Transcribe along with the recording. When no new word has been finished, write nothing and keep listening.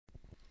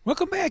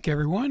Welcome back,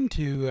 everyone,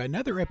 to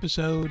another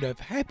episode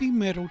of Happy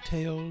Meadow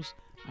Tales.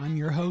 I'm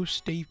your host,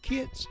 Steve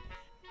Kitts.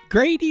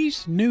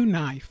 Grady's New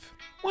Knife.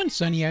 One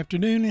sunny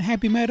afternoon in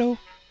Happy Meadow,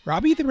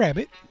 Robby the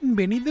rabbit and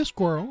Benny the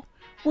squirrel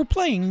were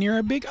playing near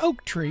a big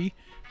oak tree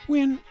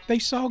when they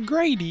saw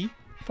Grady,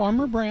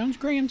 Farmer Brown's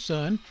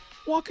grandson,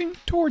 walking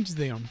towards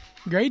them.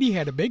 Grady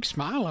had a big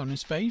smile on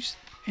his face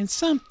and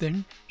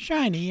something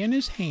shiny in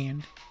his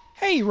hand.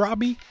 "Hey,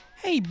 Robby!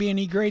 Hey,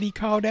 Benny!" Grady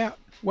called out,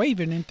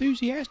 waving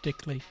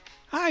enthusiastically.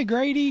 "Hi,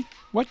 Grady.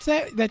 What's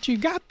that you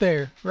got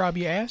there?"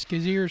 Robby asked,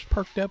 his ears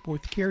perked up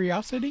with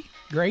curiosity.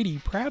 Grady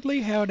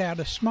proudly held out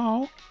a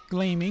small,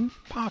 gleaming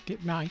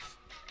pocket knife.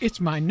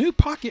 "It's my new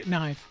pocket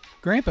knife.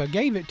 Grandpa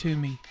gave it to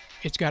me.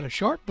 It's got a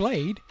sharp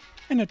blade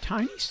and a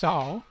tiny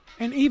saw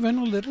and even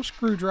a little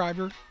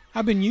screwdriver.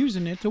 I've been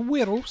using it to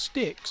whittle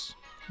sticks."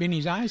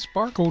 Benny's eyes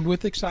sparkled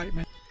with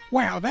excitement.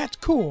 "Wow, that's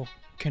cool.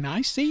 Can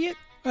I see it?"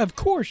 "Of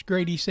course,"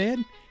 Grady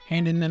said,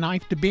 handing the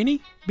knife to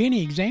Benny.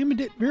 Benny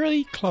examined it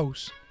really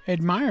close,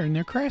 admiring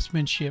their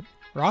craftsmanship.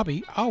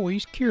 Robby,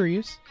 always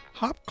curious,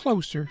 hopped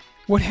closer.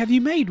 "What have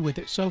you made with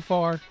it so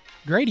far?"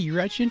 Grady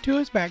reached into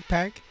his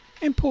backpack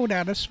and pulled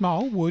out a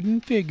small wooden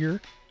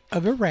figure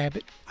of a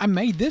rabbit. "I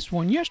made this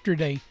one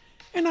yesterday,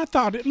 and I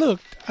thought it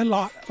looked a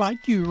lot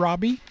like you,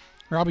 Robby."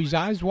 Robby's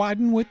eyes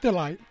widened with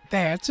delight.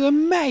 "That's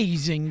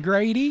amazing,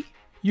 Grady.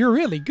 You're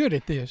really good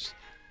at this."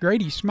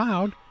 Grady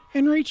smiled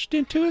and reached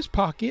into his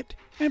pocket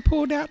and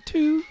pulled out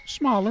two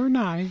smaller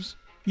knives.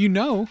 "You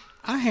know,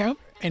 I have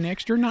an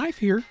extra knife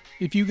here.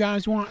 If you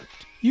guys want,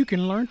 you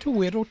can learn to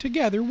whittle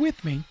together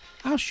with me.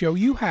 I'll show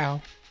you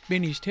how."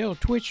 Benny's tail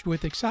twitched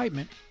with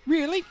excitement.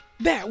 "Really?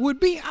 That would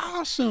be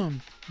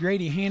awesome!"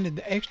 Grady handed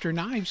the extra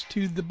knives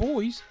to the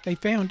boys. They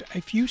found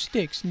a few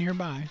sticks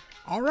nearby.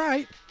 "All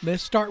right,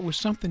 let's start with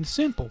something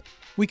simple.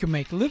 We can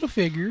make little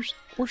figures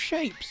or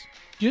shapes.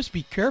 Just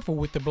be careful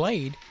with the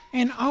blade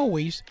and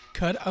always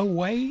cut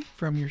away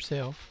from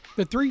yourself."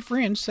 The three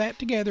friends sat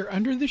together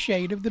under the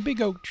shade of the big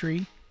oak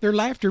tree. Their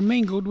laughter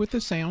mingled with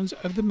the sounds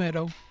of the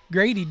meadow.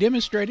 Grady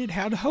demonstrated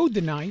how to hold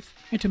the knife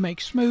and to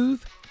make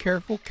smooth,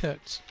 careful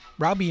cuts.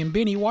 Robby and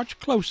Benny watched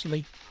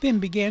closely, then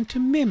began to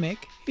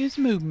mimic his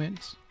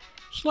movements,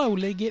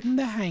 slowly getting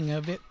the hang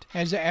of it.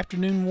 As the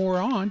afternoon wore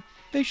on,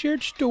 they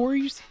shared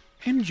stories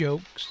and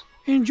jokes,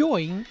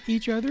 enjoying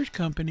each other's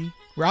company.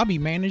 Robby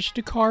managed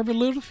to carve a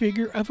little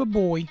figure of a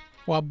boy,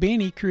 while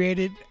Benny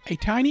created a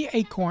tiny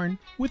acorn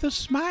with a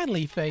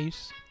smiley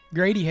face.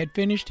 Grady had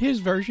finished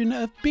his version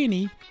of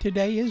Benny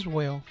today as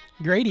well.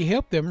 Grady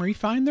helped them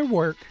refine their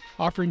work,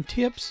 offering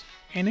tips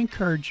and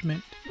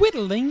encouragement.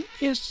 "Whittling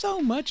is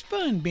so much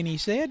fun," Benny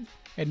said,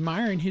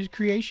 admiring his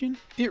creation.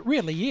 "It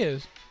really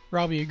is,"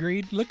 Robby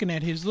agreed, looking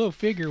at his little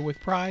figure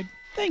with pride.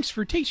 "Thanks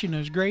for teaching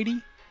us,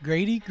 Grady."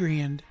 Grady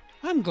grinned.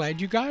 "I'm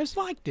glad you guys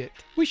liked it.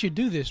 We should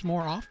do this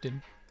more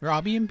often."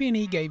 Robby and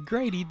Benny gave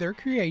Grady their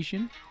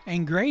creation,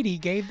 and Grady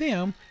gave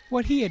them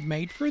what he had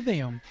made for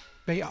them.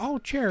 They all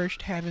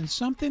cherished having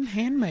something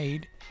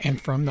handmade and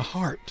from the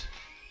heart.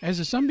 As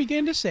the sun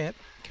began to set,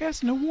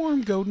 casting a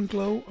warm golden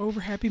glow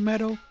over Happy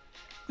Meadow,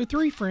 the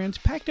three friends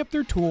packed up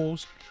their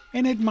tools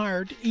and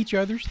admired each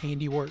other's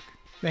handiwork.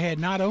 They had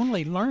not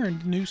only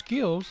learned new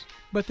skills,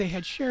 but they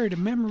had shared a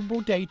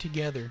memorable day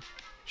together,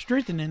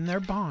 strengthening their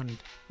bond.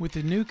 With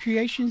the new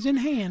creations in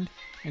hand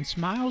and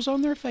smiles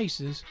on their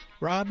faces,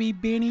 Robby,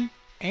 Benny,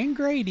 and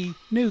Grady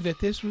knew that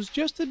this was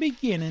just the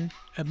beginning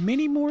of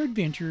many more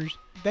adventures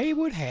they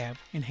would have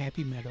in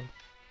Happy Meadow.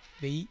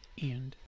 The end.